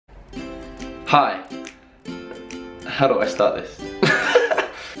Hi. How do I start this?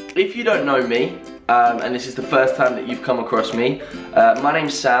 If you don't know me, and this is the first time that you've come across me, my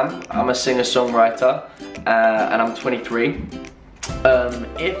name's Sam. I'm a singer-songwriter, and I'm 23.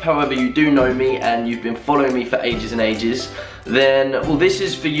 If, however, you do know me and you've been following me for ages and ages, then, well, this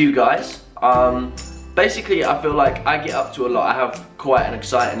is for you guys. Basically, I feel like I get up to a lot. I have quite an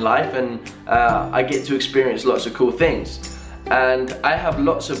exciting life, and I get to experience lots of cool things. And I have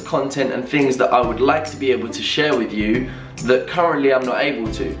lots of content and things that I would like to be able to share with you that currently I'm not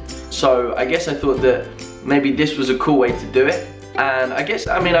able to. So I guess I thought that maybe this was a cool way to do it. And I guess,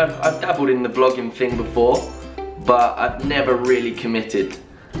 I mean, I've dabbled in the vlogging thing before, but I've never really committed.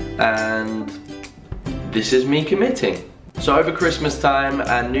 And this is me committing. So over Christmas time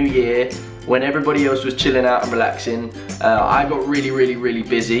and New Year, when everybody else was chilling out and relaxing, I got really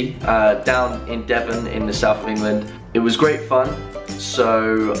busy down in Devon in the south of England. It was great fun,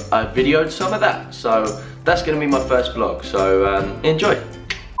 so I videoed some of that. So that's gonna be my first vlog, so enjoy.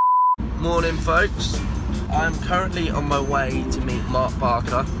 Morning folks, I'm currently on my way to meet Mark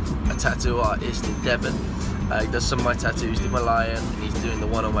Barker, a tattoo artist in Devon. He does some of my tattoos, did my lion, he's doing the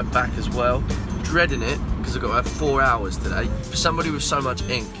one on my back as well. Dreading it, because I've got to have 4 hours today. For somebody with so much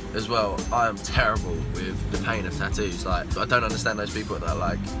ink as well, I am terrible with the pain of tattoos. Like, I don't understand those people that are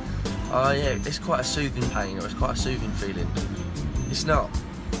like, oh yeah, it's quite a soothing pain, or it's quite a soothing feeling. It's not.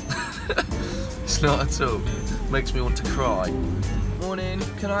 It's not at all. It makes me want to cry. Morning,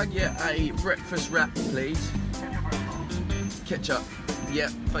 can I get a breakfast wrap, please? Ketchup. Yeah,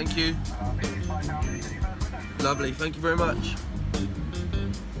 thank you. Lovely, thank you very much.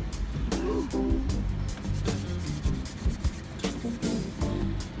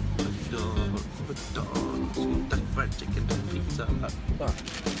 Fried chicken pizza. Oh,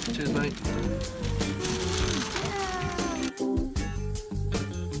 cheers, mate.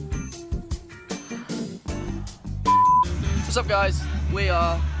 What's up, guys? We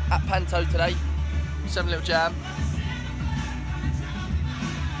are at Panto today. Just having a little jam.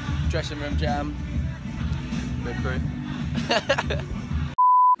 Dressing room jam. Good crew.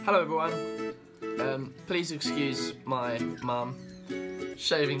 Hello, everyone. Please excuse my mum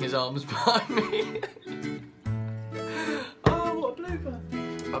shaving his arms behind me. Oh, what a blooper.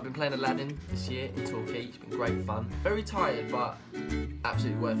 I've been playing Aladdin this year in Torquay. It's been great fun. Very tired, but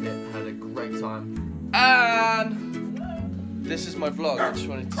absolutely worth it. Had a great time. And this is my vlog. I just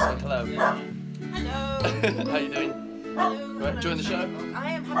wanted to say hello. Hello. How you doing? Hello. Right, enjoying the show?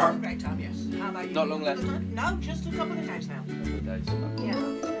 I am having a great time, yes. How about you? Not long left? No, just a couple of days now. Couple of days. Yeah,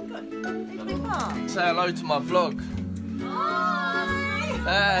 good. It's been fun. Say hello to my vlog. Hi.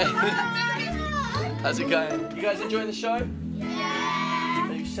 Hey. How's it going? You guys enjoying the show? Yeah.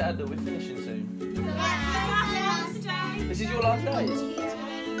 Are you sad that we're finishing soon? Yeah. This is your last day?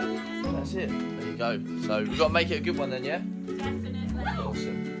 That's it. There you go. So we've got to make it a good one then, yeah? Definitely.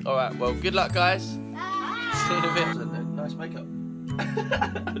 Awesome. Alright, well, good luck, guys. Bye. See you in a bit. Nice makeup.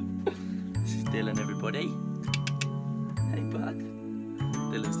 This is Dylan, everybody. Hey, bud.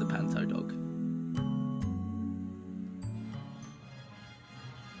 Dylan's the Panto dog.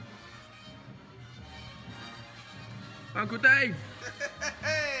 Uncle Dave!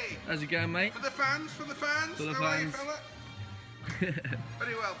 Hey! How's it going, mate? For the fans, for the fans. For the How are you, fans. fella?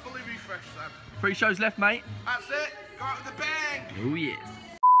 Very well, fully refreshed, Sam. 3 shows left, mate. That's it. Go out with a bang. Oh yes.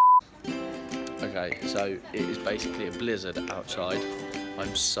 Okay, so it is basically a blizzard outside.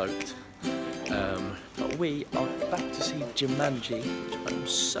 I'm soaked. But we are back to see Jumanji, which I'm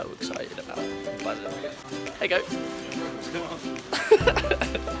so excited about. Hey, go.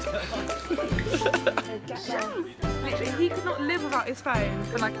 Literally, he could not live without his phone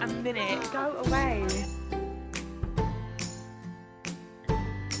for like a minute. Go away.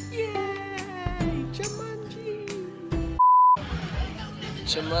 Yay! Jumanji!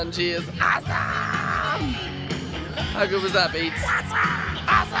 Jumanji is awesome! How good was that, Beats?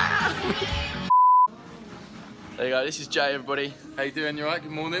 Awesome! There you go, this is Jay, everybody. How you doing? You alright?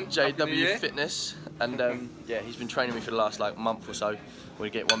 Good morning. JW Fitness, and yeah, he's been training me for the last like month or so. We're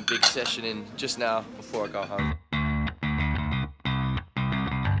gonna get one big session in just now before I go home.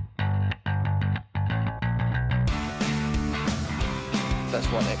 That's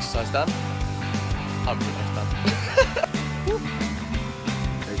one exercise done. I'm pretty much done.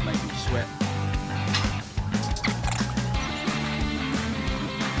 He's making me sweat.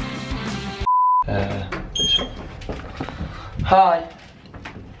 This one. Hi.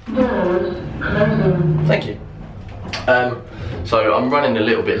 Thank you. So I'm running a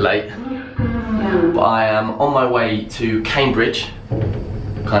little bit late, but I am on my way to Cambridge.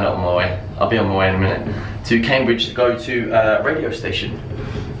 Kind of on my way. I'll be on my way in a minute. To Cambridge to go to a radio station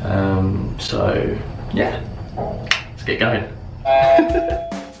So yeah, let's get going.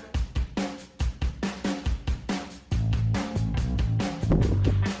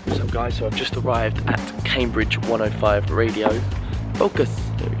 What's up guys, so I've just arrived at Cambridge 105 Radio. Focus,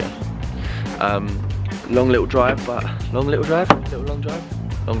 there we go. Long little drive, but long drive.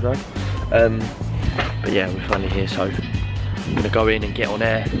 But yeah, we're finally here, so I'm gonna go in and get on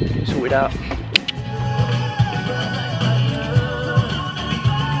air, sort it out.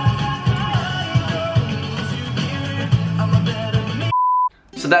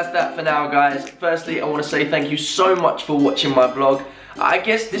 So that's that for now guys. Firstly, I want to say thank you so much for watching my vlog. I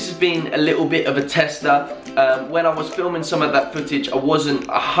guess this has been a little bit of a tester. When I was filming some of that footage, I wasn't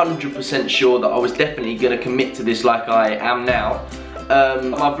 100% sure that I was definitely going to commit to this like I am now.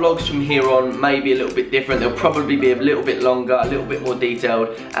 My vlogs from here on may be a little bit different. They'll probably be a little bit longer, a little bit more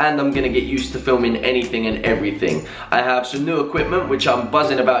detailed, and I'm going to get used to filming anything and everything. I have some new equipment which I'm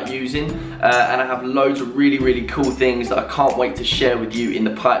buzzing about using, and I have loads of really cool things that I can't wait to share with you in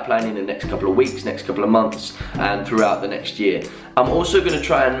the pipeline in the next couple of weeks, next couple of months, and throughout the next year. I'm also going to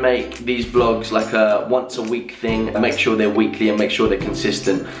try and make these vlogs like a once a week thing, and make sure they're weekly and make sure they're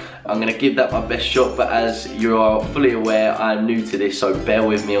consistent. I'm going to give that my best shot, but as you are fully aware, I'm new to this, so bear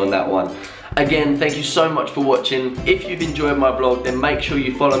with me on that one. Again, thank you so much for watching. If you've enjoyed my vlog, then make sure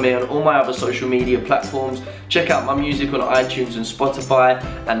you follow me on all my other social media platforms. Check out my music on iTunes and Spotify,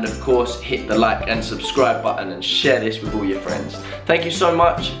 and of course, hit the like and subscribe button and share this with all your friends. Thank you so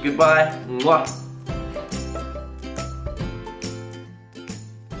much. Goodbye. Mwah.